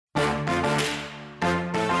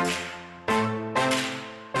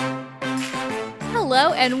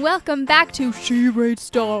Hello and welcome back to She Rates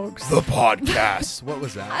Dogs, the podcast. What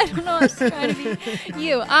was that? I don't know. I was trying to be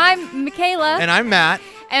you. I'm Michaela. And I'm Matt.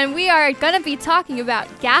 And we are going to be talking about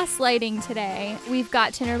gaslighting today. We've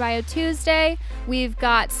got Tinder Bio Tuesday. We've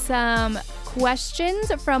got some questions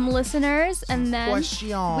from listeners. And then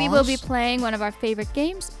we will be playing one of our favorite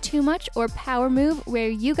games, Too Much or Power Move, where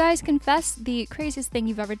you guys confess the craziest thing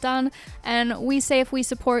you've ever done. And we say if we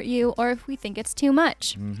support you or if we think it's too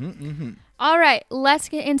much. All right, let's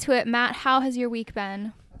get into it. Matt, how has your week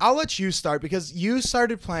been? I'll let you start because you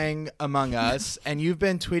started playing Among Us and you've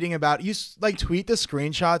been tweeting about, you like tweet the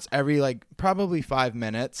screenshots every like probably 5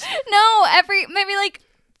 minutes. No, maybe like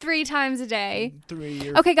 3 times a day.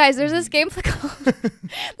 Okay, guys, there's this game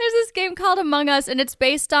called Among Us, and it's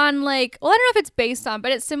based on like, well, I don't know if it's based on,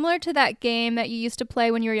 but it's similar to that game that you used to play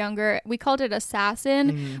when you were younger. We called it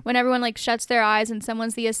Assassin, when everyone like shuts their eyes and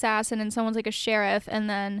someone's the assassin and someone's like a sheriff, and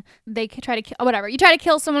then they try to kill, whatever. You try to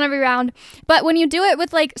kill someone every round, but when you do it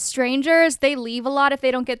with like strangers, they leave a lot if they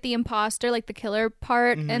don't get the imposter, like the killer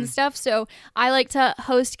part and stuff. So I like to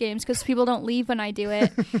host games because people don't leave when I do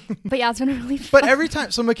it. But yeah, it's been really fun. But every time,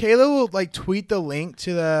 so Michaela will like tweet the link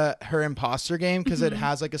to her imposter game because it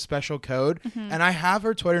has like a special code, and I have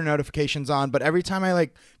her Twitter notifications on, but every time I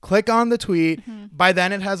like click on the tweet, by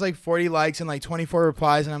then it has like 40 likes and like 24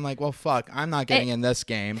 replies, and I'm like, well, fuck, I'm not getting in this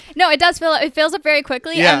game. No, it does it fills up very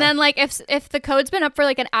quickly, and then like if the code's been up for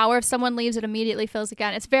like an hour, if someone leaves, it immediately fills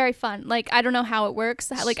again. It's very fun. Like, I don't know how it works.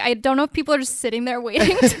 Like, I don't know if people are just sitting there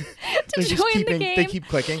waiting to join the game. They keep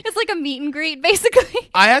clicking. It's like a meet and greet, basically.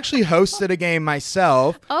 I actually hosted a game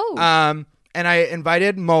myself. Oh. And I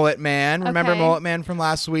invited Mullet Man. Remember Mullet Man from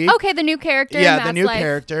last week? Okay, the new character. Yeah, in Matt's the new life.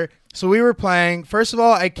 character. So we were playing. First of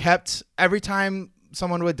all, I kept, every time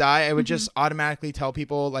someone would die, I would just automatically tell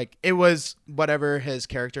people like it was whatever his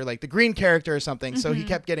character, like the green character or something. So he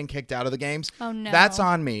kept getting kicked out of the games. Oh no. That's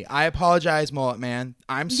on me. I apologize, Mullet Man.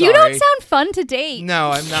 I'm sorry. You don't sound fun to date.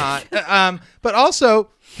 No, I'm not. But also,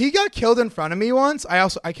 he got killed in front of me once.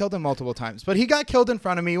 I killed him multiple times, but he got killed in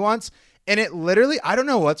front of me once. And it literally, I don't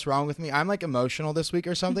know what's wrong with me. I'm like emotional this week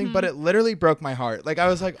or something, but it literally broke my heart. Like, I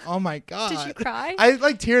was like, oh my God. Did you cry? I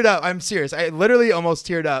like teared up. I'm serious. I literally almost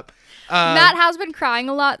teared up. Matt has been crying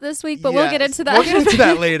a lot this week, but we'll get into that. We'll get into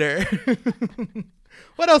that later.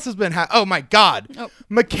 What else has been oh my God. Oh.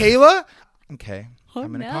 Michaela. Okay. I'm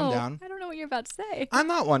going to calm down. I don't know what you're about to say. I'm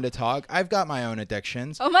not one to talk. I've got my own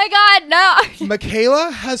addictions. Oh my God, no.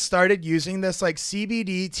 Michaela has started using this like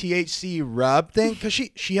CBD THC rub thing because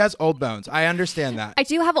she has old bones. I understand that. I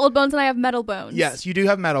do have old bones and I have metal bones. Yes, you do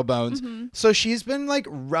have metal bones. So she's been like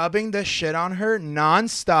rubbing this shit on her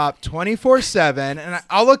nonstop 24/7. And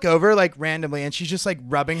I'll look over like randomly and she's just like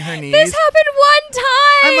rubbing her knees. This happened one time.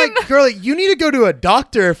 I'm like, girlie, you need to go to a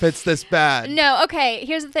doctor if it's this bad. No, okay.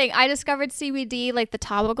 Here's the thing. I discovered CBD, like the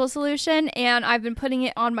topical solution, and I've been putting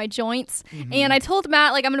it on my joints. And I told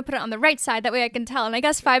Matt, like, I'm going to put it on the right side. That way I can tell. And I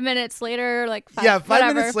guess 5 minutes later, like, 5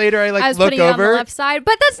 minutes later, I was look putting over. It on the left side.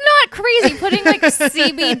 But that's not crazy. Putting like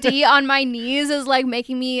CBD on my knees is like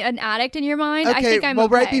making me an addict in your mind. Okay, I think I'm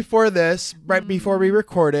right before this, before we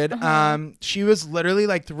recorded, she was literally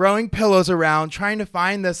like throwing pillows around trying to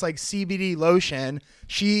find this like CBD lotion.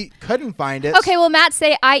 She couldn't find it. Okay, well, Matt,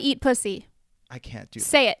 say I eat pussy. I can't do that.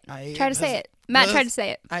 Say it. Try to say it. Matt tried to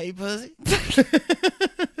say it. I eat pussy.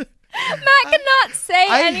 Matt cannot say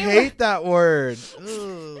I hate that word.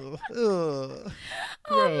 Ugh.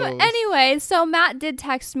 Anyway, so Matt did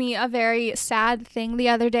text me a very sad thing the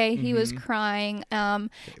other day. He was crying. You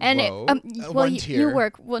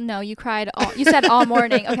work. Well, no, you cried all. You said all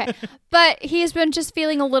morning. Okay, but he's been just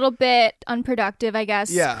feeling a little bit unproductive, I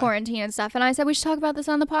guess. Yeah. Quarantine and stuff. And I said we should talk about this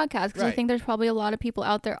on the podcast because I think there's probably a lot of people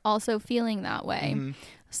out there also feeling that way.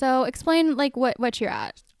 So explain like what you're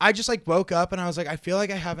at. I just like woke up and I was like, I feel like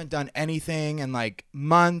I haven't done anything in like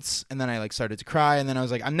months. And then I like started to cry. And then I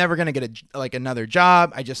was like, I'm never going to get another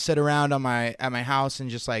job. I just sit around at my house and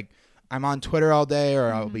just like, I'm on Twitter all day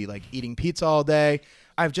or I'll be like eating pizza all day.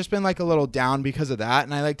 I've just been like a little down because of that.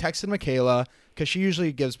 And I like texted Michaela because she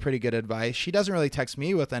usually gives pretty good advice. She doesn't really text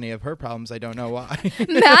me with any of her problems. I don't know why.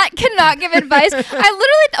 Matt cannot give advice.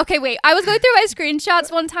 I was going through my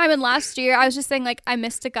screenshots one time, and last year I was just saying like I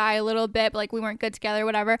missed a guy a little bit, but like we weren't good together,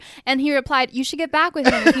 whatever. And he replied, "You should get back with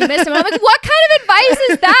him if you miss him." And I'm like, what kind of advice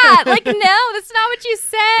is that? Like, no, that's not what you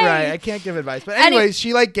say. Right, I can't give advice. But anyways,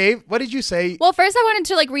 she like gave. What did you say? Well, first I wanted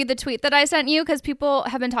to like read the tweet that I sent you because people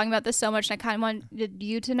have been talking about this so much, and I kind of wanted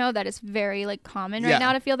you to know that it's very like common right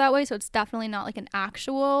now to feel that way. So it's definitely not not like an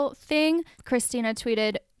actual thing. Christina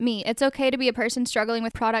tweeted me, "It's okay to be a person struggling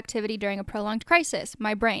with productivity during a prolonged crisis.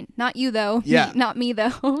 My brain. Not you though." Yeah. Not me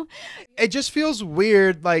though. It just feels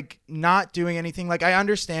weird, like not doing anything. Like I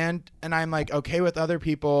understand and I'm like okay with other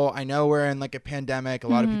people. I know we're in like a pandemic. A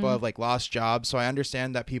lot of people have like lost jobs. So I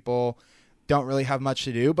understand that people don't really have much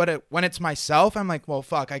to do, but when it's myself, I'm like, well,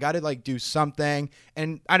 fuck, I got to like do something.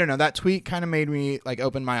 And I don't know, that tweet kind of made me like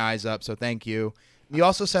open my eyes up. So thank you. You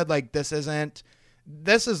also said like, this is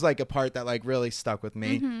like a part that like really stuck with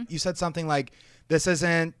me. You said something like, this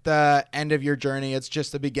isn't the end of your journey. It's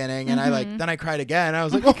just the beginning. And then I cried again. I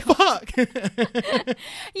was like, oh fuck.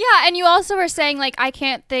 Yeah. And you also were saying like, I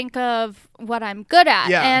can't think of what I'm good at.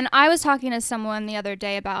 Yeah. And I was talking to someone the other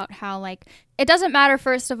day about how like, it doesn't matter,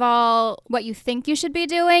 first of all, what you think you should be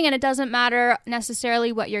doing, and it doesn't matter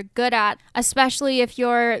necessarily what you're good at, especially if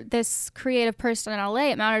you're this creative person in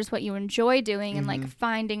LA. It matters what you enjoy doing and like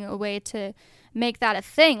finding a way to make that a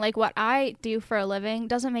thing. Like what I do for a living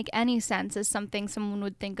doesn't make any sense as something someone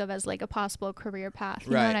would think of as like a possible career path.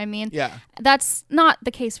 You know what I mean? Yeah. That's not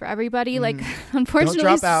the case for everybody. Like unfortunately,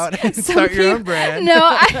 don't drop out and start your own brand.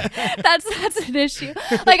 No, that's an issue.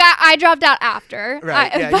 Like I dropped out after.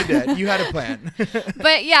 Right. You did. You had a plan.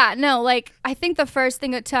 But yeah, no, like I think the first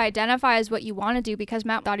thing to identify is what you want to do, because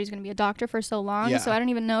Matt thought he was going to be a doctor for so long. Yeah. So I don't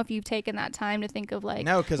even know if you've taken that time to think of like,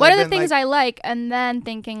 no, 'cause what I've are the been, things like, I like, and then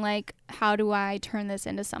thinking like, how do I turn this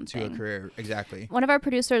into something? To a career, exactly. One of our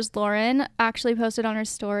producers, Lauren, actually posted on her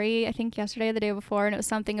story, I think yesterday or the day before, and it was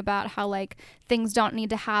something about how like things don't need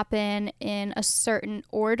to happen in a certain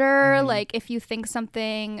order. Like if you think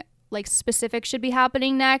something like specific should be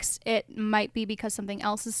happening next, it might be because something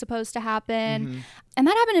else is supposed to happen. And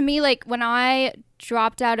that happened to me like when I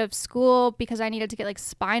dropped out of school because I needed to get like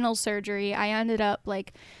spinal surgery. I ended up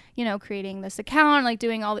like, you know, creating this account, like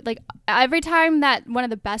doing all like every time that one of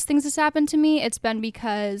the best things has happened to me, it's been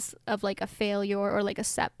because of like a failure or like a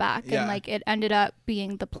setback. Yeah. And like it ended up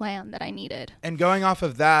being the plan that I needed. And going off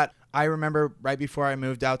of that, I remember right before I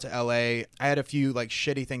moved out to LA, I had a few like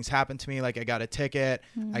shitty things happen to me. Like I got a ticket,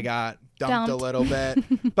 I got dumped a little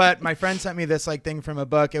bit, but my friend sent me this like thing from a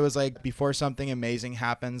book. It was like, before something amazing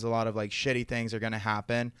happens, a lot of like shitty things are going to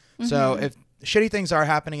happen. So if shitty things are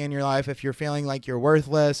happening in your life, if you're feeling like you're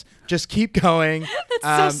worthless, just keep going.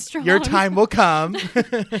 That's so strong. Your time will come.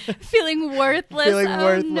 Feeling worthless.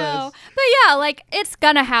 Worthless. No. But yeah, like it's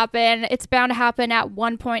gonna happen. It's bound to happen at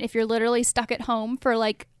one point. If you're literally stuck at home for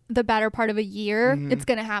like the better part of a year, it's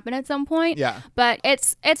gonna happen at some point. Yeah. But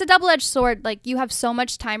it's a double-edged sword. Like you have so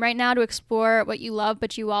much time right now to explore what you love,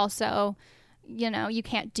 but you also, you know, you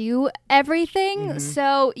can't do everything.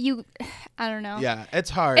 So I don't know. Yeah, it's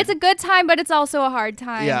hard. It's a good time, but it's also a hard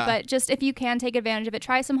time. Yeah. But just if you can take advantage of it,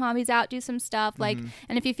 try some hobbies out, do some stuff. Like,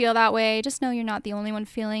 and if you feel that way, just know you're not the only one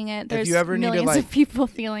feeling it. There's you ever need to, millions like, of people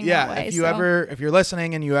feeling that way. If you're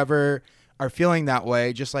listening and you ever are feeling that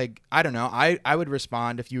way, just like, I don't know, I would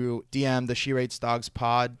respond if you DM the She Rates Dogs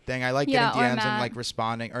pod thing. I like getting DMs and like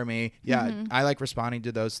responding, or me. Yeah, I like responding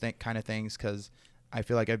to those kind of things because I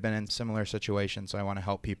feel like I've been in similar situations, so I want to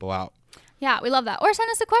help people out. Yeah, we love that. Or send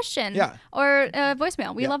us a question. Yeah. Or a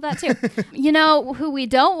voicemail. We love that too. You know who we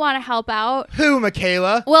don't want to help out? Who,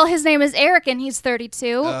 Michaela? Well, his name is Eric and he's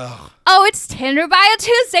 32. Ugh. Oh, it's Tinder Bio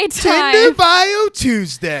Tuesday time. Tinder Bio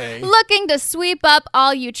Tuesday. Looking to sweep up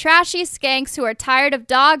all you trashy skanks who are tired of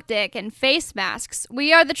dog dick and face masks.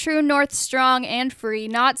 We are the true north, strong and free,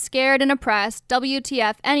 not scared and oppressed.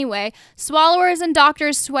 WTF anyway. Swallowers and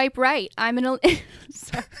doctors swipe right. I'm an...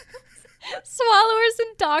 Sorry. Swallowers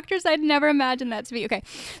and doctors, I'd never imagined that to be. Okay.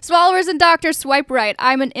 Swallowers and doctors, swipe right.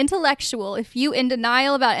 I'm an intellectual. If you in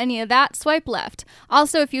denial about any of that, swipe left.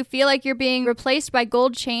 Also, if you feel like you're being replaced by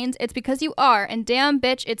gold chains, it's because you are. And damn,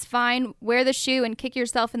 bitch, it's fine. Wear the shoe and kick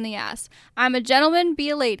yourself in the ass. I'm a gentleman,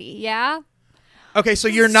 be a lady. Yeah? Okay, so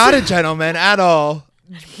you're not a gentleman at all.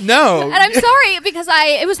 No. And I'm sorry because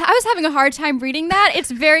I was having a hard time reading that.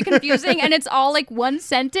 It's very confusing and it's all like one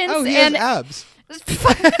sentence. Oh, he has abs.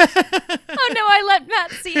 Oh no, I let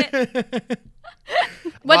Matt see it.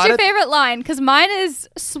 What's your favorite line? Because mine is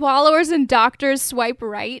swallowers and doctors swipe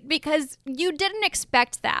right, because you didn't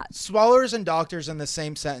expect that. Swallowers and doctors in the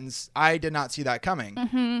same sentence. I did not see that coming.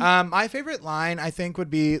 My favorite line, I think, would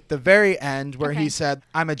be the very end where he said,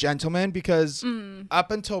 I'm a gentleman, because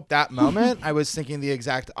up until that moment, I was thinking the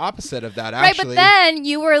exact opposite of that, actually. Right, but then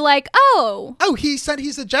you were like, oh. Oh, he said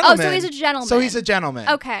he's a gentleman. Oh, so he's a gentleman. So he's a gentleman.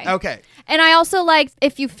 Okay. And I also like,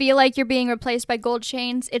 if you feel like you're being replaced by gold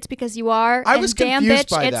chains, it's because you are. I was damn confused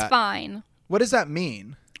bitch, by it's that. fine. What does that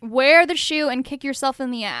mean? Wear the shoe and kick yourself in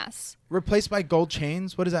the ass. Replaced by gold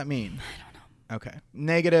chains? What does that mean? I don't know. Okay.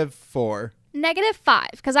 -4.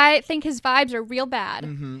 -5 because I think his vibes are real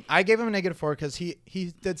bad. I gave him a -4 because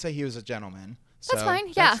he did say he was a gentleman. So that's fine.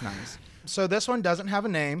 Yeah. That's nice. So this one doesn't have a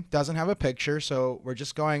name, doesn't have a picture, so we're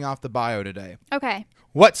just going off the bio today. Okay.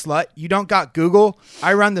 What slut? You don't got Google?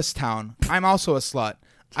 I run this town. I'm also a slut.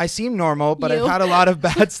 I seem normal, but I've had a lot of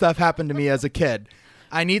bad stuff happen to me as a kid.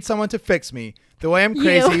 I need someone to fix me. The way I'm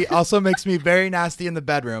crazy also makes me very nasty in the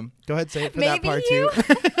bedroom. Go ahead, say it for that part too.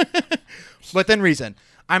 Within reason.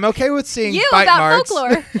 I'm okay with seeing bite marks.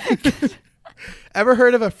 Folklore. Ever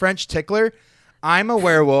heard of a French tickler? I'm a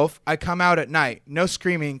werewolf. I come out at night. No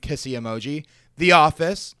screaming, kissy emoji. The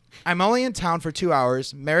Office. I'm only in town for 2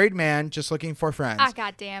 hours. Married man, just looking for friends. Ah,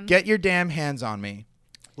 goddamn. Get your damn hands on me.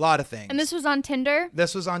 A lot of things. And this was on Tinder?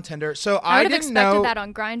 This was on Tinder. So I would have didn't expected know that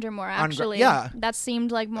on Grindr more, actually. Yeah. That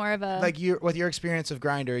seemed like more of a... Like with your experience of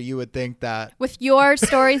Grindr, you would think that... With your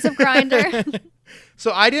stories of Grindr.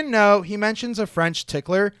 So I didn't know. He mentions a French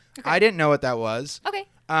tickler. Okay. I didn't know what that was. Okay.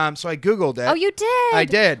 So I Googled it. Oh, you did? I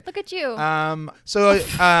did. Look at you.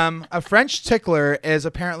 A French tickler is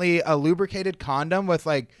apparently a lubricated condom with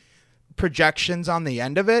like projections on the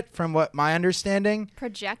end of it, from what my understanding.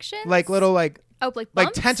 Projections? Like little like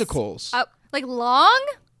bumps? tentacles. Oh, like long?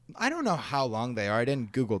 I don't know how long they are. I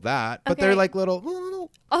didn't Google that, but they're like little.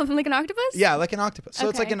 Oh, like an octopus? Yeah, like an octopus. So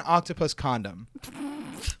it's like an octopus condom.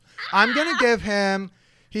 I'm gonna give him.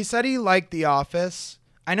 He said he liked The Office.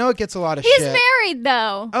 I know it gets a lot of shit. He's married,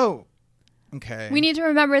 though. Oh, okay. We need to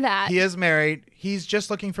remember that. He is married. He's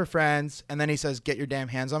just looking for friends. And then he says, get your damn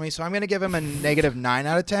hands on me. So I'm going to give him a -9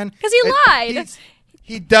 out of 10. Because he lied.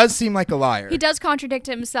 He does seem like a liar. He does contradict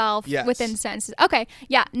himself yes. within sentences. Okay,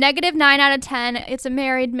 yeah, -9 out of 10. It's a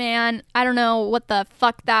married man. I don't know what the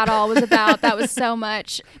fuck that all was about. That was so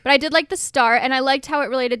much. But I did like the start, and I liked how it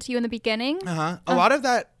related to you in the beginning. A lot of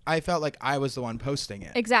that, I felt like I was the one posting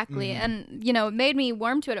it. Exactly. And, it made me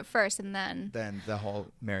warm to it at first, and then the whole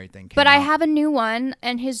married thing came But out. I have a new one,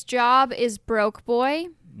 and his job is broke boy.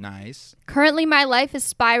 Nice. Currently, my life is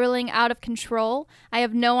spiraling out of control. I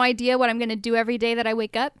have no idea what I'm going to do every day that I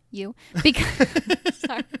wake up. Because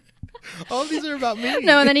sorry. All these are about me.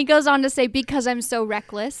 No, and then he goes on to say, because I'm so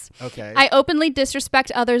reckless. Okay. I openly disrespect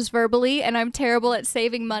others verbally, and I'm terrible at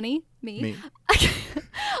saving money. Me.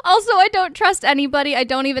 Also, I don't trust anybody. I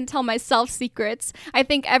don't even tell myself secrets. I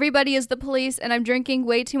think everybody is the police, and I'm drinking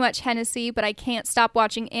way too much Hennessy, but I can't stop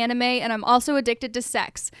watching anime, and I'm also addicted to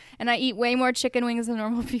sex. And I eat way more chicken wings than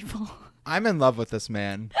normal people. I'm in love with this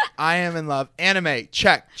man. I am in love. Anime,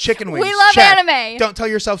 check. Chicken wings, we love check. anime. Don't tell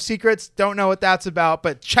yourself secrets. Don't know what that's about,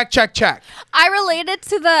 but check. I related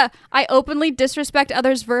to I openly disrespect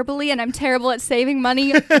others verbally, and I'm terrible at saving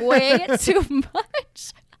money way too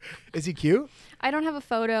much. Is he cute? I don't have a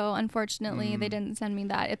photo, unfortunately. They didn't send me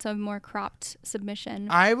that. It's a more cropped submission.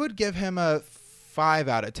 I would give him a 5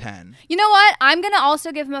 out of 10. You know what? I'm going to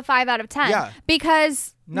also give him a 5 out of 10. Yeah.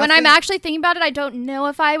 Because when I'm actually thinking about it, I don't know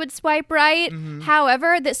if I would swipe right.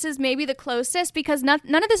 However, this is maybe the closest because none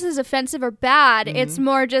of this is offensive or bad. It's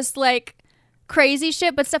more just like crazy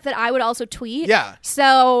shit, but stuff that I would also tweet. Yeah.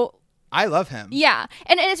 So... I love him. Yeah.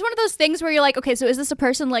 And it's one of those things where you're like, okay, so is this a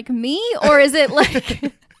person like me? Or is it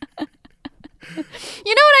like... You know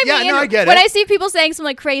what I mean? Yeah, no, I get when it. I see people saying some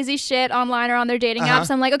like crazy shit online or on their dating apps,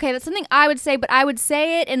 I'm like, okay, that's something I would say, but I would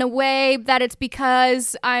say it in a way that it's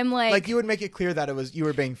because I'm like you would make it clear that you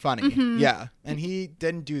were being funny. Yeah. And he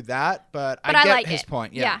didn't do that, but I get like his it.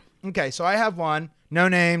 point. Yeah. Okay, so I have one. No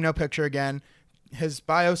name, no picture again. His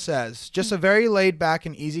bio says, just a very laid back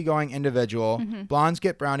and easygoing individual. Blondes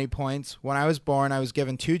get brownie points. When I was born, I was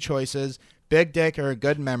given 2 choices. Big dick or a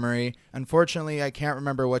good memory. Unfortunately, I can't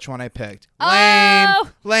remember which one I picked.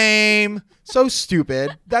 Lame. So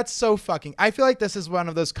stupid. That's so fucking... I feel like this is one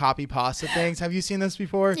of those copy pasta things. Have you seen this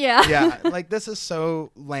before? Yeah. Yeah. Like, this is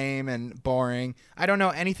so lame and boring. I don't know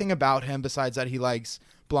anything about him besides that he likes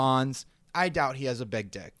blondes. I doubt he has a big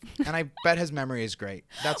dick. And I bet his memory is great.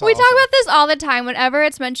 That's all We talk about this all the time. Whenever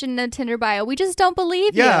it's mentioned in a Tinder bio, we just don't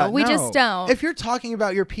believe you. We just don't. If you're talking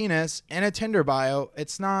about your penis in a Tinder bio,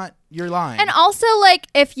 it's not... You're lying. And also, like,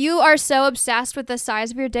 if you are so obsessed with the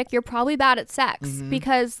size of your dick, you're probably bad at sex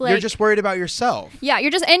because, like, you're just worried about yourself. Yeah, you're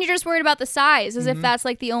just worried about the size, as if that's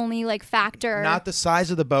like the only like factor. Not the size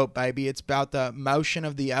of the boat, baby. It's about the motion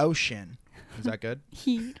of the ocean. Is that good?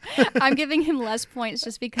 I'm giving him less points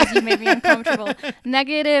just because you made me uncomfortable.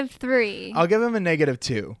 -3. I'll give him a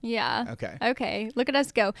 -2. Yeah. Okay. Look at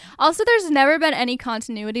us go. Also, there's never been any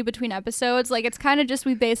continuity between episodes. Like, it's kind of just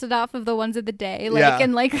we base it off of the ones of the day, like,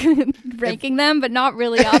 and like ranking them, but not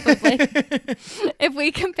really off of like if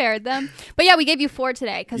we compared them. But yeah, we gave you 4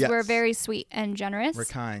 today because we're very sweet and generous. We're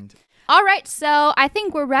kind. All right, so I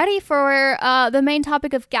think we're ready for the main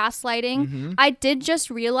topic of gaslighting. Mm-hmm. I did just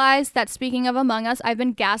realize that speaking of Among Us, I've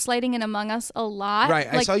been gaslighting in Among Us a lot.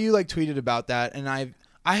 Right. I saw you tweeted about that, and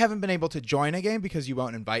I haven't been able to join a game because you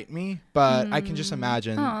won't invite me, but I can just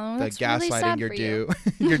imagine the gaslighting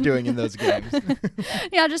you're doing in those games.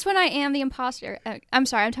 Yeah, just when I am the imposter. I'm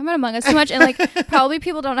sorry, I'm talking about Among Us too much, and probably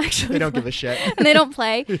people don't actually. They don't give a shit. And they don't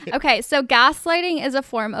play. Okay, so gaslighting is a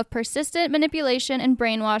form of persistent manipulation and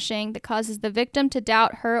brainwashing that causes the victim to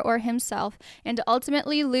doubt her or himself and to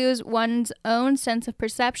ultimately lose one's own sense of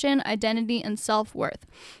perception, identity, and self-worth.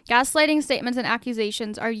 Gaslighting statements and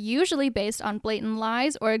accusations are usually based on blatant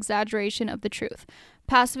lies or exaggeration of the truth.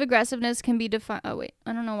 Passive aggressiveness can be defined. Oh, wait.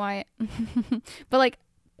 I don't know why. But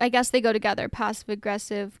I guess they go together. Passive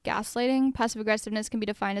aggressive gaslighting. Passive aggressiveness can be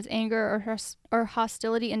defined as anger or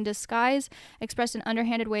hostility in disguise, expressed in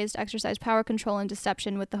underhanded ways to exercise power, control, and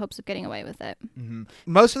deception with the hopes of getting away with it. Mm-hmm.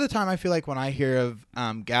 Most of the time, I feel like when I hear of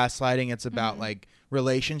gaslighting, it's about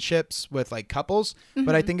relationships with couples. Mm-hmm.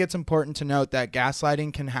 But I think it's important to note that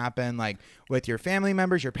gaslighting can happen with your family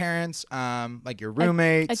members, your parents, your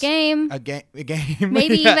roommates, a game,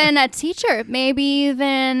 maybe even a teacher, maybe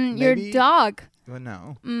even your dog. Well,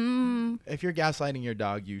 no. If you're gaslighting your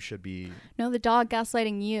dog, you should be. No, the dog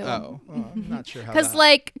gaslighting you. Oh, well, I'm not sure how.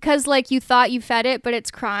 Because you thought you fed it, but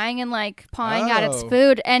it's crying and pawing at its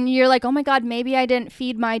food, and you're like, oh my god, maybe I didn't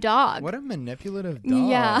feed my dog. What a manipulative dog.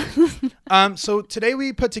 Yeah. So today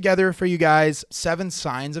we put together for you guys 7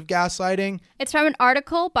 signs of gaslighting. It's from an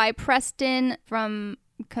article by Preston from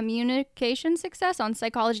Communication Success on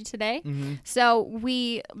Psychology Today. Mm-hmm. So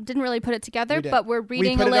we didn't really put it together, but we're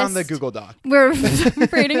reading a list. We put it on the Google Doc. We're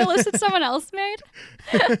reading a list that someone else made.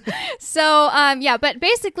 So but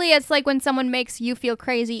basically it's when someone makes you feel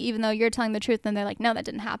crazy even though you're telling the truth, and they're like, no, that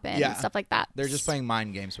didn't happen, and stuff like that. They're just playing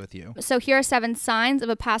mind games with you. So here are 7 signs of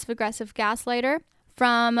a passive-aggressive gaslighter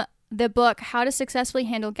from the book How to Successfully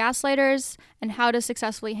Handle Gaslighters and How to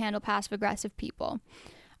Successfully Handle Passive-Aggressive People.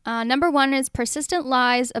 Number 1 is persistent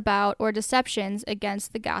lies about or deceptions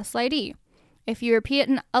against the gaslightee. If you repeat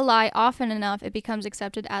a lie often enough, it becomes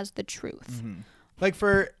accepted as the truth. Mm-hmm.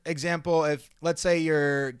 For example, if let's say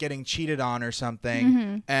you're getting cheated on or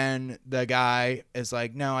something, and the guy is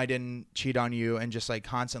like, no, I didn't cheat on you, and just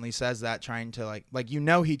constantly says that, trying to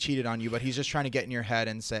he cheated on you, but he's just trying to get in your head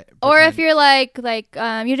and say. Or if you're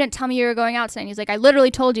you didn't tell me you were going out today, and he's like, I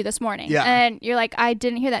literally told you this morning. Yeah. And you're like, I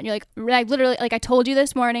didn't hear that. And you're like, I literally, I told you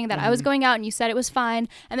this morning that I was going out and you said it was fine.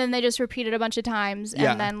 And then they just repeat it a bunch of times.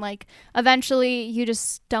 And then eventually you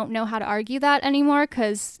just don't know how to argue that anymore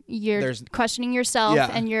because you're questioning yourself.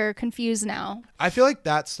 And you're confused now. I feel like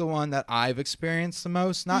that's the one that I've experienced the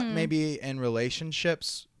most. Not maybe in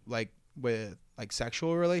relationships, with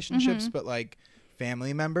sexual relationships, but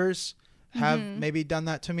family members have maybe done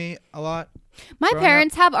that to me a lot. My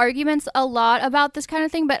parents have arguments a lot about this kind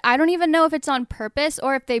of thing, but I don't even know if it's on purpose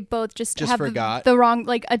or if they both just have the wrong,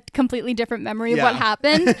 a completely different memory of what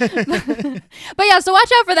happened. But yeah, so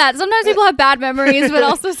watch out for that. Sometimes people have bad memories, but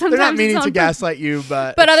also sometimes they're not meaning to gaslight you,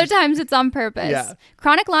 but other times it's on purpose. Yeah.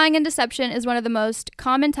 Chronic lying and deception is one of the most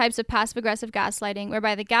common types of passive-aggressive gaslighting,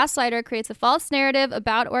 whereby the gaslighter creates a false narrative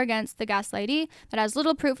about or against the gaslightee that has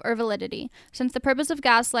little proof or validity. Since the purpose of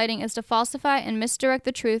gaslighting is to falsify and misdirect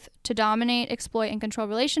the truth, to dominate, exploit, and control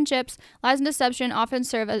relationships, lies and deception often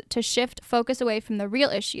serve to shift focus away from the real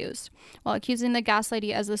issues, while accusing the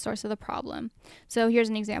gaslightee as the source of the problem. So here's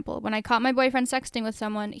an example. When I caught my boyfriend sexting with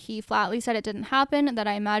someone, he flatly said it didn't happen, that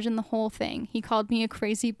I imagined the whole thing. He called me a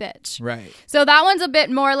crazy bitch. Right. So that one's a bit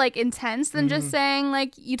more intense than just saying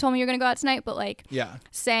you told me you're gonna go out tonight, but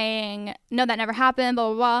saying no, that never happened,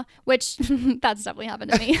 blah blah blah, which that's definitely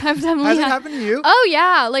happened to me. Has it happened to you? Oh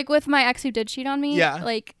yeah, with my ex who did cheat on me.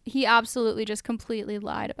 Yeah. He absolutely just completely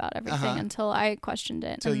lied about everything until I questioned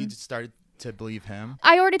it. Until you started to believe him.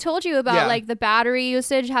 I already told you about the battery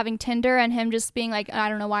usage, having Tinder, and him just being I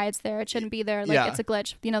don't know why it's there. It shouldn't be there. It's a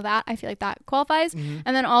glitch. That I feel like that qualifies. Mm-hmm.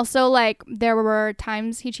 And then also there were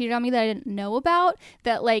times he cheated on me that I didn't know about.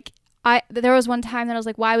 That there was one time that I was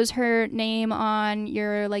like, why was her name on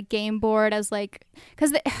your game board as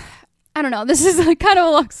because I don't know. This is kind of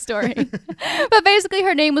a long story. But basically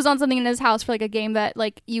her name was on something in his house for a game that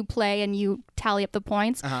you play and you tally up the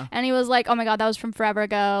points. Uh-huh. And he was like, oh my God, that was from forever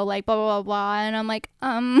ago. Blah, blah, blah, blah. And I'm like,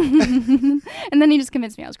 And then he just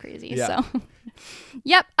convinced me I was crazy. Yeah. So,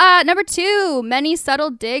 yep. Number 2, many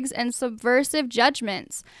subtle digs and subversive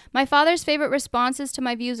judgments. My father's favorite responses to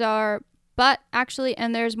my views are, but actually,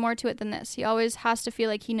 and there's more to it than this. He always has to feel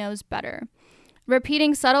like he knows better.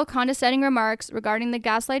 Repeating subtle condescending remarks regarding the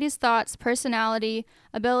gaslighty's thoughts, personality,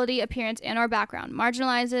 ability, appearance, and or background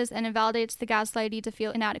marginalizes and invalidates the gaslighty to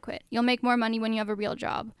feel inadequate. You'll make more money when you have a real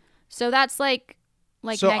job. So that's like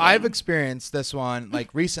so negging. I've experienced this one like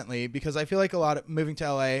recently because I feel like a lot of moving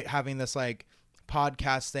to LA, having this like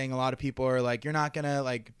podcast thing, a lot of people are like, you're not gonna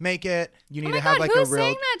like make it. You need to have like who's a real.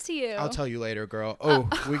 saying that to you? I'll tell you later, girl. Oh,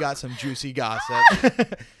 we got some juicy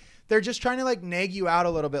gossip. They're just trying to like nag you out a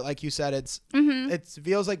little bit, like you said. It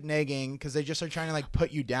feels like nagging because they just are trying to like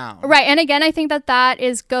put you down. Right, and again, I think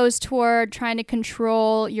that goes toward trying to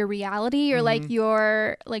control your reality or like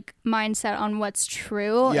your like mindset on what's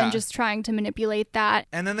true and just trying to manipulate that.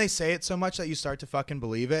 And then they say it so much that you start to fucking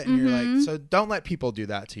believe it, and you're like, so don't let people do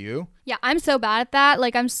that to you. Yeah, I'm so bad at that.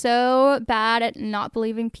 Like, I'm so bad at not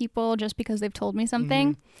believing people just because they've told me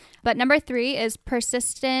something. But number 3 is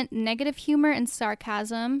persistent negative humor and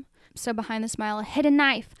sarcasm. So behind the smile, a hidden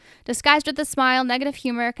knife. Disguised with a smile, negative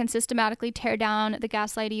humor can systematically tear down the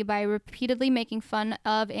gaslighty by repeatedly making fun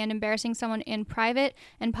of and embarrassing someone in private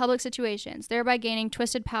and public situations, thereby gaining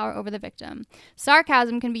twisted power over the victim.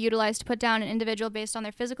 Sarcasm can be utilized to put down an individual based on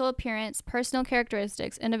their physical appearance, personal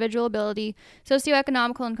characteristics, individual ability,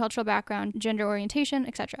 socioeconomical and cultural background, gender orientation,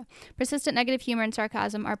 etc. Persistent negative humor and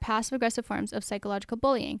sarcasm are passive-aggressive forms of psychological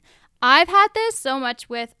bullying. I've had this so much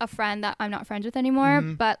with a friend that I'm not friends with anymore,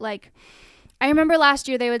 but like I remember last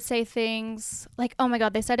year they would say things like, oh my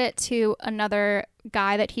God, they said it to another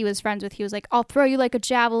guy that he was friends with. He was like, I'll throw you like a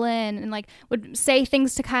javelin, and like would say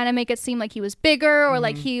things to kind of make it seem like he was bigger or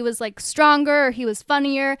like he was like stronger or he was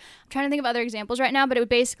funnier. I'm trying to think of other examples right now, but it would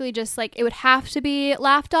basically just like, it would have to be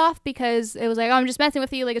laughed off because it was like, oh, I'm just messing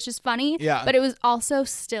with you. Like, it's just funny. Yeah. But it was also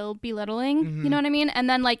still belittling. You know what I mean? And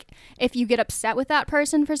then like, if you get upset with that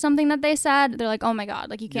person for something that they said, they're like, oh my God,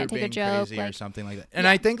 like you can't take a joke. Crazy or something like that. And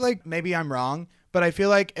I think like maybe I'm wrong, but I feel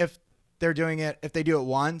like if they're doing it, if they do it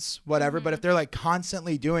once, whatever, but if they're like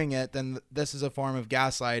constantly doing it, then this is a form of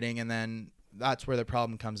gaslighting, and then that's where the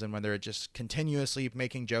problem comes in, when they're just continuously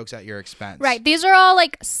making jokes at your expense. Right. These are all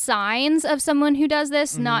like signs of someone who does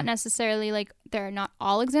this, not necessarily like, they're not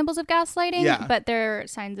all examples of gaslighting, but they're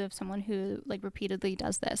signs of someone who like repeatedly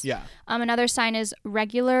does this. Yeah. Another sign is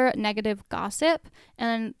regular negative gossip,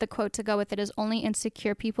 and the quote to go with it is, only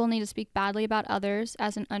insecure people need to speak badly about others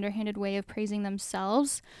as an underhanded way of praising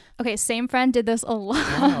themselves. Okay, same friend did this a lot.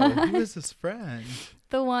 Wow, who is this friend?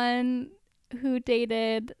 The one who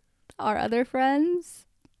dated our other friends.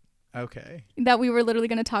 Okay. That we were literally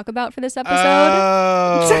going to talk about for this episode.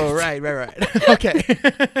 Oh, right. Okay.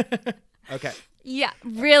 Okay. Yeah,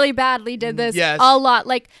 really badly did this a lot.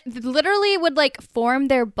 Like, literally would like form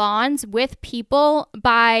their bonds with people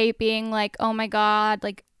by being like, oh my God,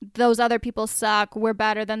 like those other people suck. We're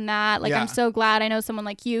better than that. Like, I'm so glad I know someone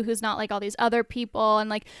like you who's not like all these other people. And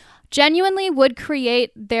like genuinely would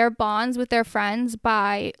create their bonds with their friends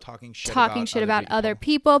by talking shit about other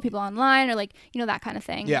people online, or like, you know, that kind of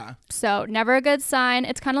thing. Yeah. So never a good sign.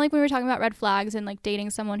 It's kind of like when we were talking about red flags and like dating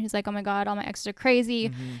someone who's like, oh my God, all my exes are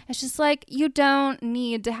crazy. It's just like, you don't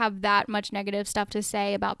need to have that much negative stuff to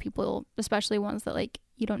say about people, especially ones that like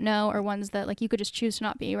you don't know, or ones that like you could just choose to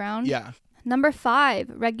not be around. Yeah. Number 5,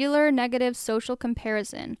 regular negative social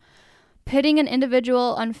comparison. Pitting an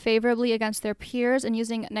individual unfavorably against their peers and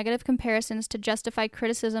using negative comparisons to justify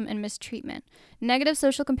criticism and mistreatment. Negative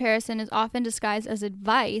social comparison is often disguised as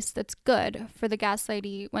advice that's good for the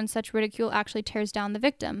gaslighty when such ridicule actually tears down the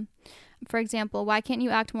victim. For example, why can't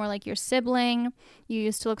you act more like your sibling? You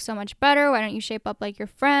used to look so much better. Why don't you shape up like your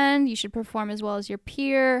friend? You should perform as well as your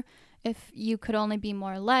peer. If you could only be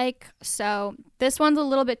more like. So this one's a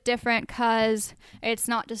little bit different because it's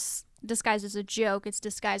not just disguised as a joke, it's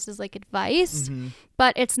disguised as like advice,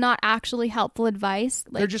 but it's not actually helpful advice.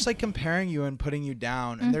 Like, they're just like comparing you and putting you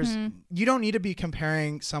down, and you don't need to be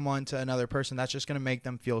comparing someone to another person. That's just going to make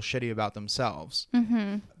them feel shitty about themselves.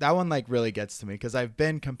 That one like really gets to me because I've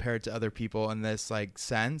been compared to other people in this like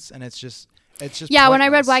sense, and it's just yeah, pointless. When I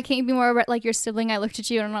read why can't you be more like your sibling, I looked at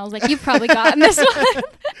you and I was like, you've probably gotten this one.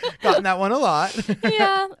 Gotten that one a lot.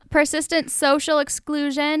 Yeah. Persistent social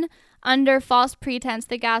exclusion. Under false pretense,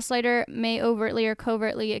 the gaslighter may overtly or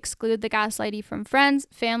covertly exclude the gaslightee from friends,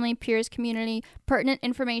 family, peers, community, pertinent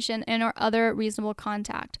information, and or other reasonable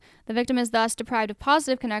contact. The victim is thus deprived of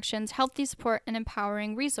positive connections, healthy support, and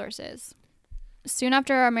empowering resources. Soon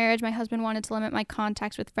after our marriage, my husband wanted to limit my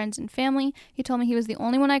contacts with friends and family. He told me he was the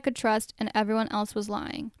only one I could trust and everyone else was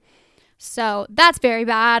lying. So that's very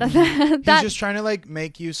bad. He's just trying to like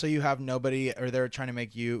make you so you have nobody, or they're trying to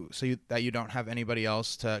make you so that you don't have anybody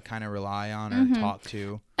else to kind of rely on or talk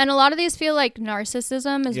to. And a lot of these feel like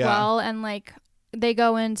narcissism as well. And like, they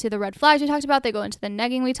go into the red flags we talked about, they go into the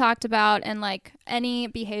negging we talked about, and like any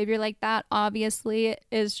behavior like that obviously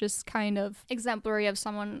is just kind of exemplary of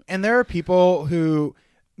someone. And there are people who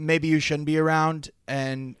maybe you shouldn't be around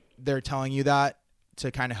and they're telling you that to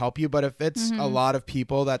kind of help you, but if it's a lot of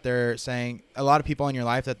people that they're saying, a lot of people in your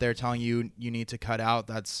life that they're telling you you need to cut out,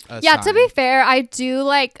 that's a sign. To be fair, I do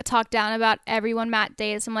like talk down about everyone Matt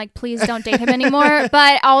dates. I'm like, please don't date him anymore.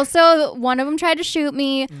 But also, one of them tried to shoot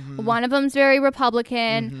me. One of them's very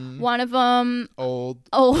Republican. One of them old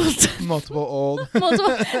multiple old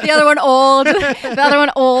the other one old the other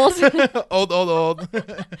one old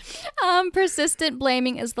persistent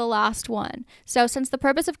blaming is the last one. So since the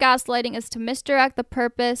purpose of gaslighting is to misdirect the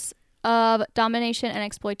purpose of domination and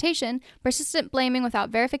exploitation, persistent blaming without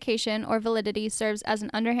verification or validity serves as an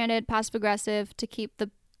underhanded passive-aggressive to keep the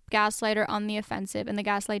gaslighter on the offensive and the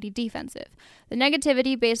gaslightee defensive. The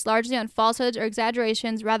negativity, based largely on falsehoods or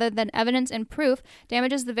exaggerations rather than evidence and proof,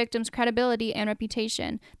 damages the victim's credibility and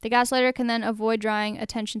reputation. The gaslighter can then avoid drawing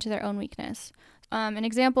attention to their own weakness. An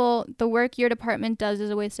example, the work your department does is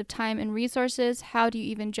a waste of time and resources. How do you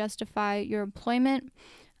even justify your employment?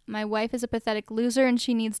 My wife is a pathetic loser and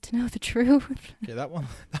she needs to know the truth. Okay, that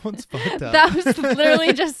one's fucked up. That was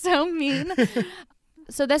literally just so mean.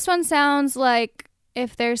 So this one sounds like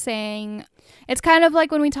if they're saying, it's kind of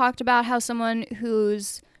like when we talked about how someone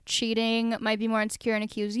who's cheating might be more insecure and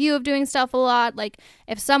accuse you of doing stuff a lot. Like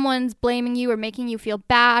if someone's blaming you or making you feel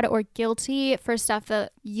bad or guilty for stuff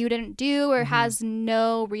that you didn't do or has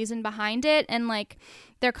no reason behind it, and like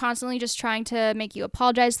they're constantly just trying to make you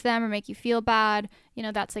apologize to them or make you feel bad, you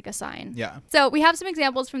know, that's like a sign. Yeah. So we have some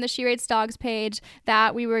examples from the She Rates Dogs page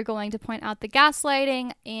that we were going to point out the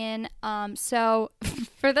gaslighting in. So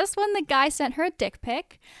for this one, the guy sent her a dick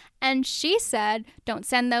pic and she said, don't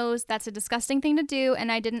send those. That's a disgusting thing to do.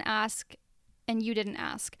 And I didn't ask. And you didn't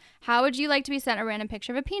ask. How would you like to be sent a random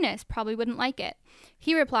picture of a penis? Probably wouldn't like it.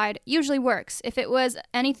 He replied, usually works. If it was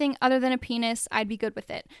anything other than a penis, I'd be good with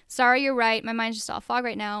it. Sorry, you're right. My mind's just all fog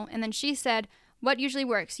right now. And then she said, what usually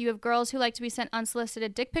works? You have girls who like to be sent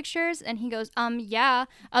unsolicited dick pictures? And he goes, yeah.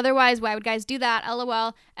 Otherwise, why would guys do that?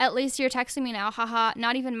 LOL. At least you're texting me now. Haha.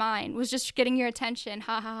 Not even mine. Was just getting your attention.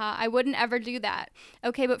 Ha ha ha. I wouldn't ever do that.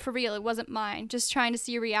 Okay, but for real, it wasn't mine. Just trying to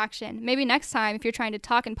see your reaction. Maybe next time, if you're trying to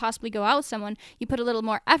talk and possibly go out with someone, you put a little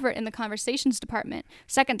more effort in the conversations department.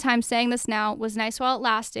 Second time saying this now. Was nice while it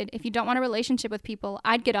lasted. If you don't want a relationship with people,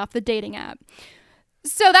 I'd get off the dating app.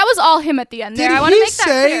 So that was all him at the end there. I want to make that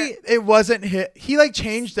clear. Did he say it wasn't him? He like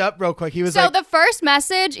changed up real quick. He was so the first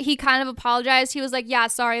message, he kind of apologized. He was like, yeah,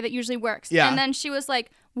 sorry, that usually works. Yeah. And then she was like,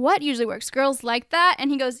 what usually works? Girls like that? And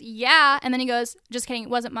he goes, yeah. And then he goes, just kidding, it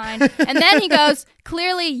wasn't mine. And then he goes,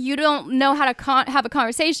 clearly you don't know how to have a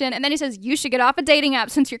conversation. And then he says, you should get off a dating app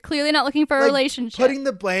since you're clearly not looking for a relationship. Putting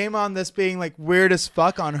the blame on this being like weird as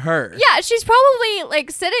fuck on her. Yeah, she's probably like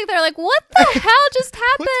sitting there like, what the hell just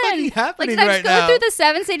happened? What's happening like, right now? Go through the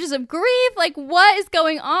 7 stages of grief. Like, what is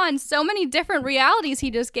going on? So many different realities he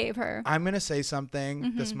just gave her. I'm going to say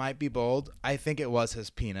something. This might be bold. I think it was his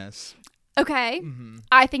penis. Okay.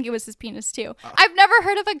 I think it was his penis too. I've never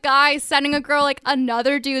heard of a guy sending a girl like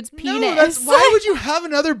another dude's penis. No, why would you have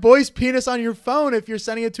another boy's penis on your phone if you're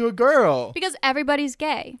sending it to a girl? Because everybody's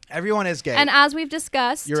gay. Everyone is gay. And as we've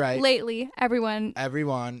discussed you're right. lately, everyone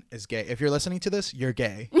is gay. If you're listening to this, you're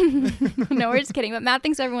gay. No, we're just kidding. But Matt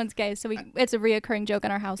thinks everyone's gay, so it's a reoccurring joke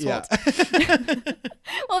in our household. Yeah.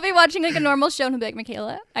 We'll be watching like a normal show and he'll be like,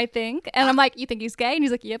 Michaela, I think. And I'm like, you think he's gay? And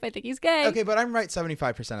he's like, yep, I think he's gay. Okay, but I'm right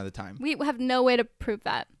 75% of the time. We have no way to prove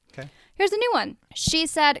that. Okay. Here's a new one. She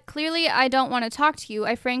said, clearly, I don't want to talk to you.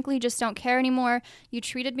 I frankly just don't care anymore. You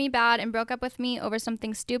treated me bad and broke up with me over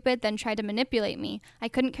something stupid, then tried to manipulate me. I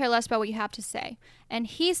couldn't care less about what you have to say. And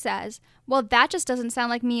he says, well, that just doesn't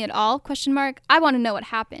sound like me at all, ? I want to know what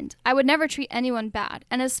happened. I would never treat anyone bad.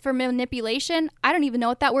 And as for manipulation, I don't even know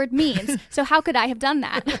what that word means. So how could I have done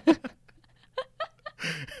that?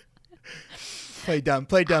 Play dumb.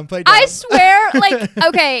 I swear, like,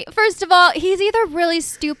 okay, first of all, he's either really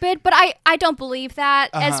stupid, but I don't believe that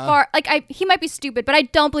as far, like, he might be stupid, but I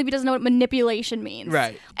don't believe he doesn't know what manipulation means.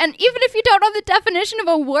 Right. And even if you don't know the definition of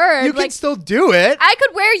a word, you can still do it. I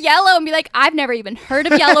could wear yellow and be like, I've never even heard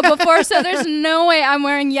of yellow before, so there's no way I'm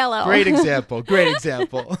wearing yellow. Great example. I'm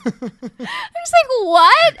just like,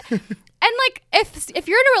 what? And like if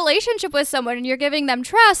you're in a relationship with someone and you're giving them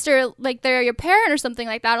trust or like they're your parent or something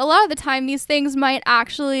like that, a lot of the time these things might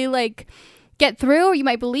actually like get through, or you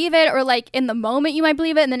might believe it, or like in the moment you might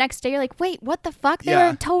believe it and the next day you're like, wait, what the fuck? They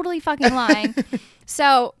were totally fucking lying.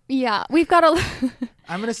 So yeah, we've got a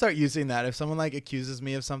I'm going to start using that. If someone like accuses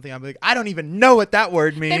me of something, I'll be like, I don't even know what that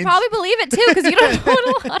word means. They probably believe it too because you don't know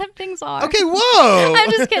what a lot of things are. Okay, whoa.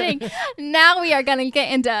 I'm just kidding. Now we are going to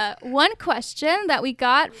get into one question that we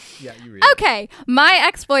got. Yeah, you read Okay. My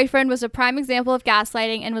ex-boyfriend was a prime example of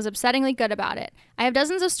gaslighting and was upsettingly good about it. I have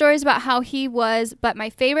dozens of stories about how he was, but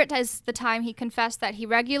my favorite is the time he confessed that he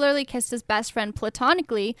regularly kissed his best friend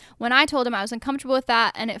platonically. When I told him I was uncomfortable with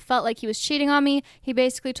that and it felt like he was cheating on me, he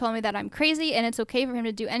basically told me that I'm crazy and it's okay for him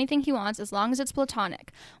to do anything he wants as long as it's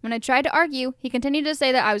platonic. When I tried to argue, he continued to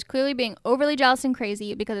say that I was clearly being overly jealous and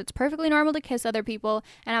crazy because it's perfectly normal to kiss other people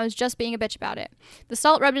and I was just being a bitch about it. The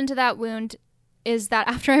salt rubbed into that wound is that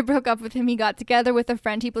after I broke up with him, he got together with a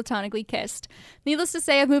friend he platonically kissed. Needless to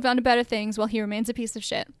say, I've moved on to better things while he remains a piece of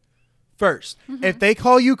shit. First, if they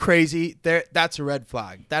call you crazy, that's a red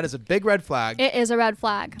flag. That is a big red flag. It is a red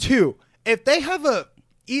flag. 2, if they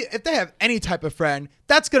have any type of friend,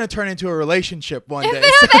 that's going to turn into a relationship one day. If they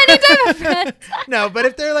have any type of friend. No, but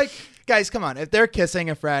if they're like, guys, come on. If they're kissing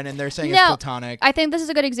a friend and they're saying it's platonic. I think this is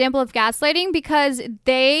a good example of gaslighting because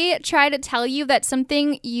they try to tell you that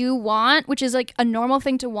something you want, which is like a normal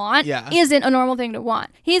thing to want, isn't a normal thing to want.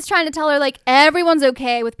 He's trying to tell her like everyone's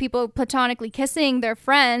okay with people platonically kissing their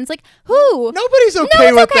friends. Like who? Nobody's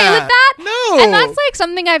okay with that. No. And that's like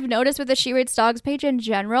something I've noticed with the She Rates Dogs page in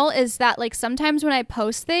general is that like sometimes when I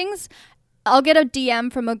post things, I'll get a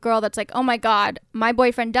DM from a girl that's like, oh my God, my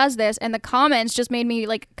boyfriend does this. And the comments just made me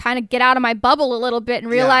like kind of get out of my bubble a little bit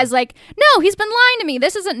and realize like, no, he's been lying to me.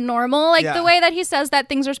 This isn't normal. Like the way that he says that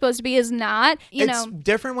things are supposed to be is not, it's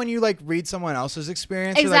different when you like read someone else's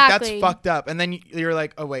experience. Exactly. You're like, that's fucked up. And then you're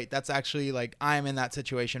like, oh wait, that's actually like, I'm in that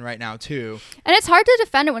situation right now too. And it's hard to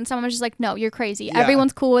defend it when someone's just like, no, you're crazy. Yeah.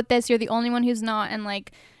 Everyone's cool with this. You're the only one who's not. And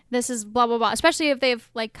like, this is blah, blah, blah, especially if they've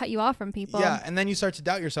like cut you off from people. Yeah. And then you start to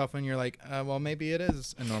doubt yourself and you're like, well, maybe it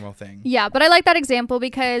is a normal thing. Yeah. But I like that example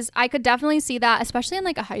because I could definitely see that, especially in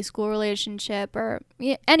like a high school relationship or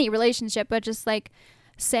any relationship, but just like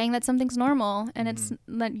saying that something's normal and it's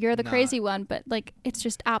that you're the crazy one, but like it's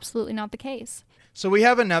just absolutely not the case. So we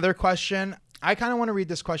have another question. I kind of want to read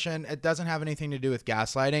this question. It doesn't have anything to do with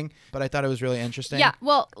gaslighting, but I thought it was really interesting. Yeah,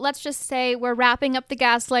 well, let's just say we're wrapping up the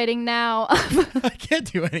gaslighting now. I can't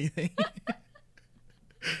do anything.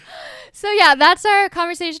 So yeah, that's our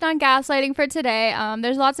conversation on gaslighting for today.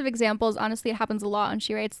 There's lots of examples. Honestly, it happens a lot on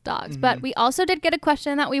She Rates Dogs. But we also did get a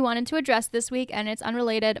question that we wanted to address this week, and it's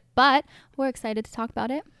unrelated, but we're excited to talk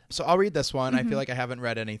about it. So I'll read this one. I feel like I haven't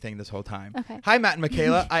read anything this whole time. Okay. Hi, Matt and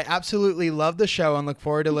Michaela. I absolutely love the show and look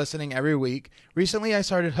forward to listening every week. Recently, I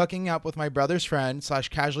started hooking up with my brother's friend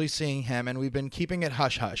 / casually seeing him, and we've been keeping it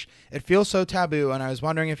hush-hush. It feels so taboo, and I was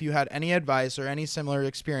wondering if you had any advice or any similar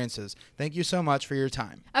experiences. Thank you so much for your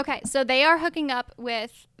time. Okay, so they are hooking up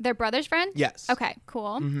with their brother's friend? Yes. Okay,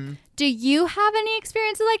 cool. Do you have any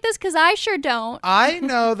experiences like this? Because I sure don't. I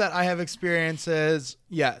know that I have experiences,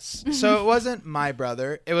 yes. So it wasn't my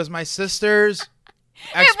brother. It was my sister's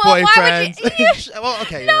ex-boyfriend. Well,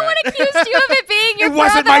 okay, no one accused you of it being your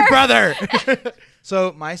brother. It wasn't my brother.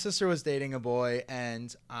 So my sister was dating a boy,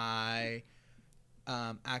 and I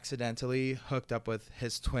accidentally hooked up with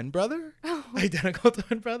his twin brother, identical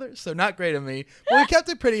twin brother. So not great of me. But we kept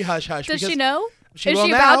it pretty hush-hush. Does she know? Is she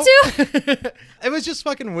now. about to? It was just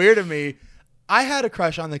fucking weird of me. I had a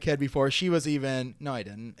crush on the kid before she was even. No, I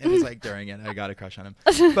didn't. It was like during it. I got a crush on him.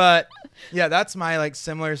 But yeah, that's my like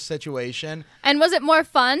similar situation. And was it more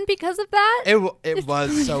fun because of that? It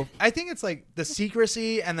was. So I think it's like the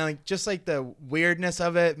secrecy and then like just like the weirdness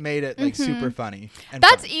of it made it like super funny. And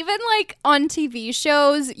that's fun. Even like on TV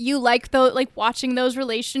shows, you like watching those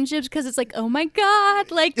relationships because it's like, oh my God,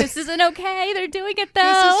 like this isn't okay. They're doing it though.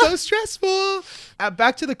 This is so stressful.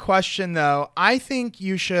 Back to the question though. I think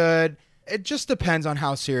you should. It just depends on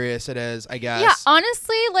how serious it is, I guess. Yeah,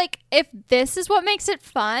 honestly, like, if this is what makes it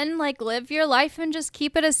fun, like, live your life and just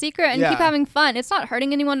keep it a secret and keep having fun. It's not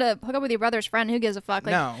hurting anyone to hook up with your brother's friend. Who gives a fuck?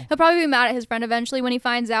 Like, no. He'll probably be mad at his friend eventually when he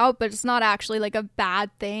finds out, but it's not actually, like, a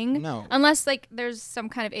bad thing. No. Unless, like, there's some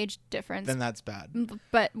kind of age difference. Then that's bad.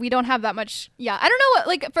 But we don't have that much. Yeah, I don't know what,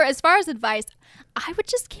 like, for as far as advice, I would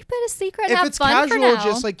just keep it a secret and have fun for now. If it's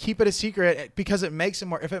casual, just, like, keep it a secret because it makes it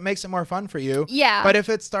more fun for you. Yeah. But if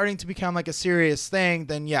it's starting to become, like, a serious thing,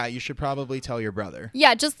 then yeah, you should probably tell your brother.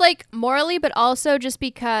 Yeah, just like morally, but also just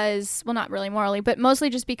because, well, not really morally, but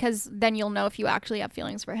mostly just because then you'll know if you actually have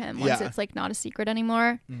feelings for him once it's like not a secret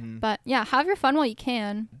anymore. But yeah, have your fun while you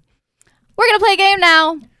can. We're going to play a game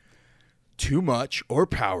now. Too much or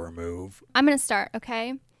power move. I'm going to start,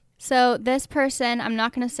 okay? So this person, I'm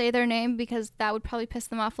not going to say their name because that would probably piss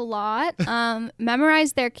them off a lot,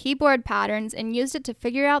 memorized their keyboard patterns and used it to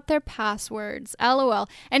figure out their passwords. LOL.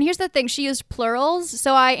 And here's the thing. She used plurals.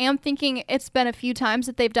 So I am thinking it's been a few times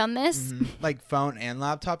that they've done this. Like phone and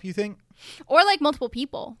laptop, you think? Or like multiple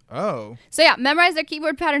people. Oh. So yeah, memorize their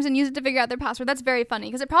keyboard patterns and use it to figure out their password. That's very funny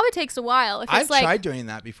because it probably takes a while. If I've it's like, tried doing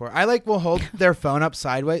that before. I will hold their phone up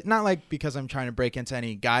sideways. Not like because I'm trying to break into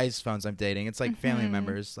any guys' phones I'm dating. It's like family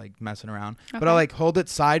members like messing around. Okay. But I'll like hold it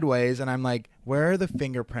sideways and I'm like, where are the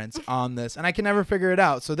fingerprints on this? And I can never figure it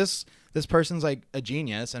out. So this person's like a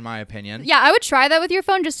genius in my opinion. Yeah, I would try that with your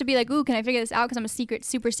phone just to be like, ooh, can I figure this out? Because I'm a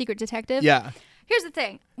super secret detective. Yeah. Here's the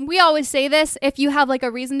thing. We always say this. If you have like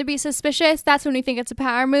a reason to be suspicious, that's when we think it's a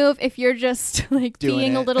power move. If you're just like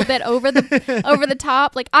being a little bit over the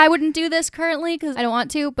top, like I wouldn't do this currently because I don't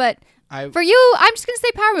want to. But for you, I'm just going to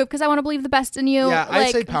say power move because I want to believe the best in you. Yeah, like,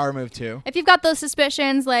 I'd say power move too. If you've got those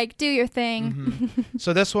suspicions, like do your thing.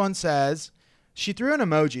 So this one says, she threw in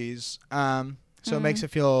emojis, so it makes it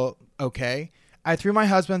feel okay. I threw my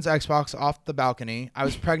husband's Xbox off the balcony. I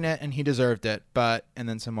was pregnant and he deserved it, and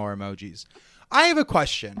then some more emojis. I have a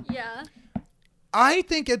question. Yeah. I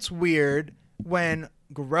think it's weird when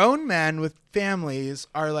grown men with families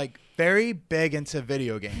are like very big into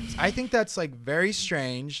video games. I think that's like very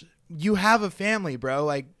strange. You have a family, bro.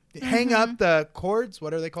 Like hang up the cords.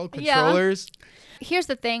 What are they called? Controllers. Yeah. Here's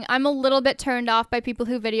the thing. I'm a little bit turned off by people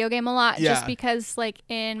who video game a lot just because like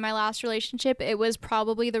in my last relationship, it was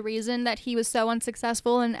probably the reason that he was so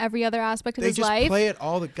unsuccessful in every other aspect of his life. They just play it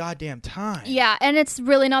all the goddamn time. Yeah. And it's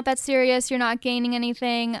really not that serious. You're not gaining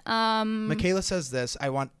anything. Michaela says this.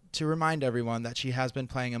 I want to remind everyone that she has been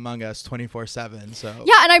playing Among Us 24/7. So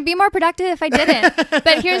yeah. And I'd be more productive if I didn't.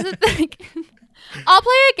 But here's the thing. I'll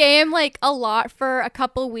play a game like a lot for a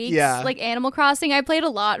couple weeks. Yeah. Like Animal Crossing, I played a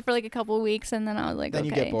lot for like a couple weeks and then I was like, then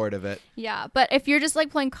you get bored of it. Yeah. But if you're just like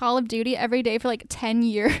playing Call of Duty every day for like 10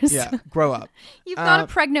 years. Yeah. Grow up. You've got a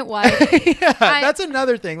pregnant wife. Yeah. That's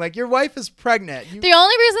another thing. Like your wife is pregnant. The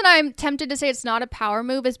only reason I'm tempted to say it's not a power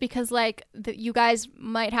move is because like you guys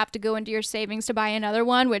might have to go into your savings to buy another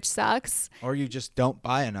one, which sucks. Or you just don't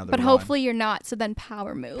buy another one. But hopefully you're not. So then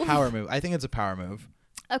power move. Power move. I think it's a power move.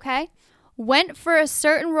 Okay. Went for a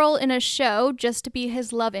certain role in a show just to be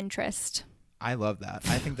his love interest. I love that.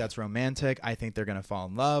 I think that's romantic. I think they're going to fall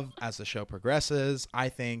in love as the show progresses. I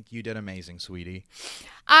think you did amazing, sweetie.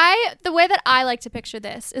 The way that I like to picture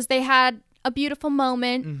this is they had a beautiful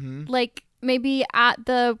moment, like maybe at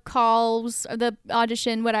the calls or the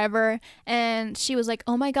audition, whatever, and she was like,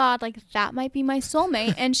 oh my god, like that might be my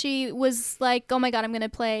soulmate. And she was like, oh my god, I'm gonna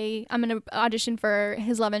audition for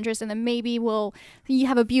his love interest, and then maybe you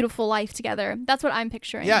have a beautiful life together. That's what I'm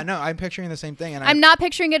picturing. Yeah, no, I'm picturing the same thing. And I'm not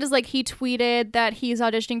picturing it as like he tweeted that he's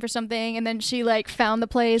auditioning for something and then she like found the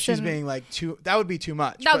place. She's being like that would be too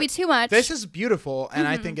much. That would be too much. This is beautiful, and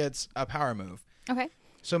I think it's a power move. Okay.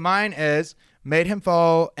 So mine is made him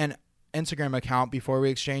follow an Instagram account before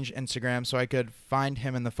we exchanged Instagram so I could find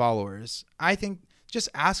him in the followers. I think just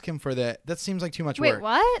ask him for that. That seems like too much work. Wait,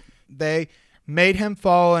 what? They made him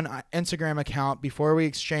follow an Instagram account before we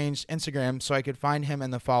exchanged Instagram so I could find him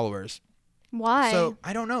in the followers. Why? So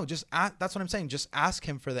I don't know. That's what I'm saying. Just ask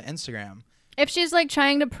him for the Instagram. If she's like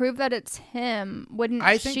trying to prove that it's him, wouldn't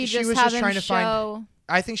I think she she just was have just him trying to show? find.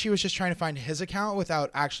 I think she was just trying to find his account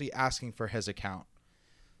without actually asking for his account.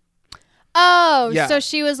 Oh, yeah. So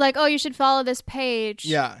she was like, oh, you should follow this page.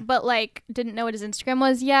 Yeah. But like didn't know what his Instagram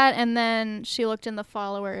was yet. And then she looked in the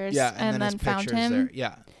followers and then found him. There.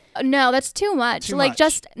 Yeah. No, that's too much.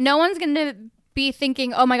 Just no one's going to be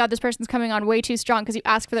thinking, oh my god, this person's coming on way too strong because you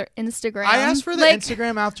asked for their Instagram. I asked for the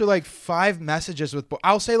Instagram after like 5 messages with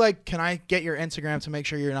I'll say like, can I get your Instagram to make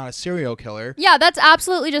sure you're not a serial killer? Yeah, that's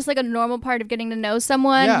absolutely just like a normal part of getting to know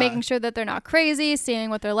someone, making sure that they're not crazy, seeing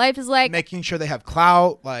what their life is like, making sure they have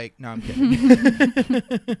clout. Like, no, I'm kidding.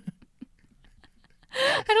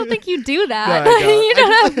 I don't think you do that.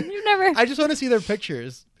 You've never. I just want to see their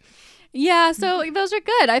pictures. Yeah, so those are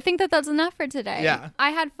good. I think that's enough for today. Yeah. I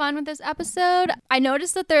had fun with this episode. I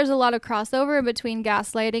noticed that there's a lot of crossover between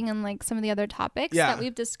gaslighting and like some of the other topics that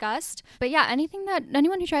we've discussed. But yeah,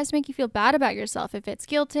 anyone who tries to make you feel bad about yourself, if it's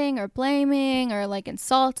guilting or blaming or like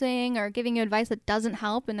insulting or giving you advice that doesn't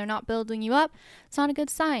help and they're not building you up, it's not a good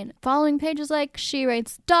sign. Following pages like She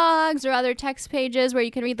Rates Dogs or other text pages where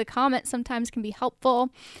you can read the comments sometimes can be helpful.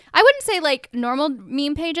 I wouldn't say like normal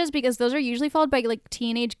meme pages because those are usually followed by like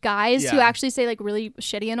teenage guys guys who actually say like really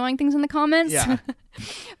shitty, annoying things in the comments. Yeah.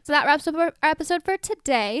 So that wraps up our episode for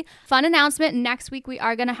today. Fun announcement. Next week, we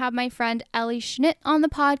are going to have my friend Ellie Schnitt on the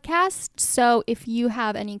podcast. So if you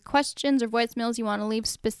have any questions or voicemails you want to leave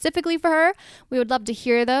specifically for her, we would love to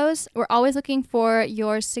hear those. We're always looking for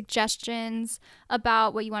your suggestions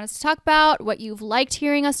about what you want us to talk about, what you've liked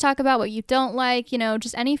hearing us talk about, what you don't like,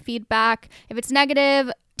 just any feedback. If it's negative,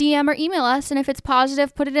 DM or email us, and if it's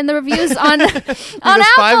positive, put it in the reviews on Apple.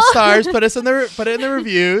 5 stars. Put it in the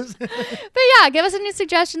reviews. But yeah, give us any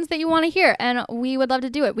suggestions that you want to hear, and we would love to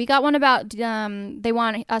do it. We got one about they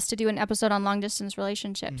want us to do an episode on long distance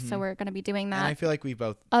relationships, so we're going to be doing that. And I feel like we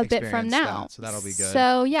both a bit from now, so that'll be good.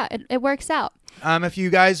 So yeah, it works out. If you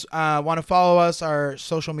guys want to follow us, our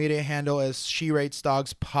social media handle is She Rates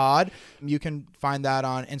Dogs Pod. You can find that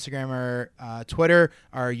on Instagram or Twitter.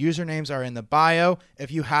 Our usernames are in the bio. If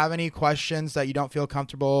you have any questions that you don't feel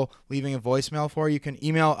comfortable leaving a voicemail for, you can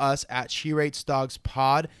email us at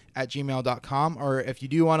sheratesdogspod@gmail.com. Or if you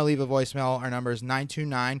do want to leave a voicemail, our number is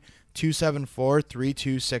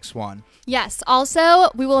 929-274-3261. Yes. Also,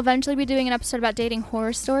 we will eventually be doing an episode about dating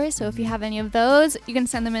horror stories. So if you have any of those, you can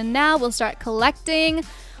send them in now. We'll start collecting.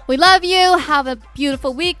 We love you. Have a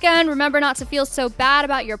beautiful weekend. Remember not to feel so bad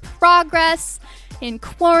about your progress in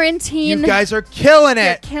quarantine. You guys are killing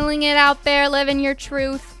it. You're killing it out there, living your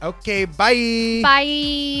truth. Okay, bye.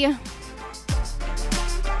 Bye.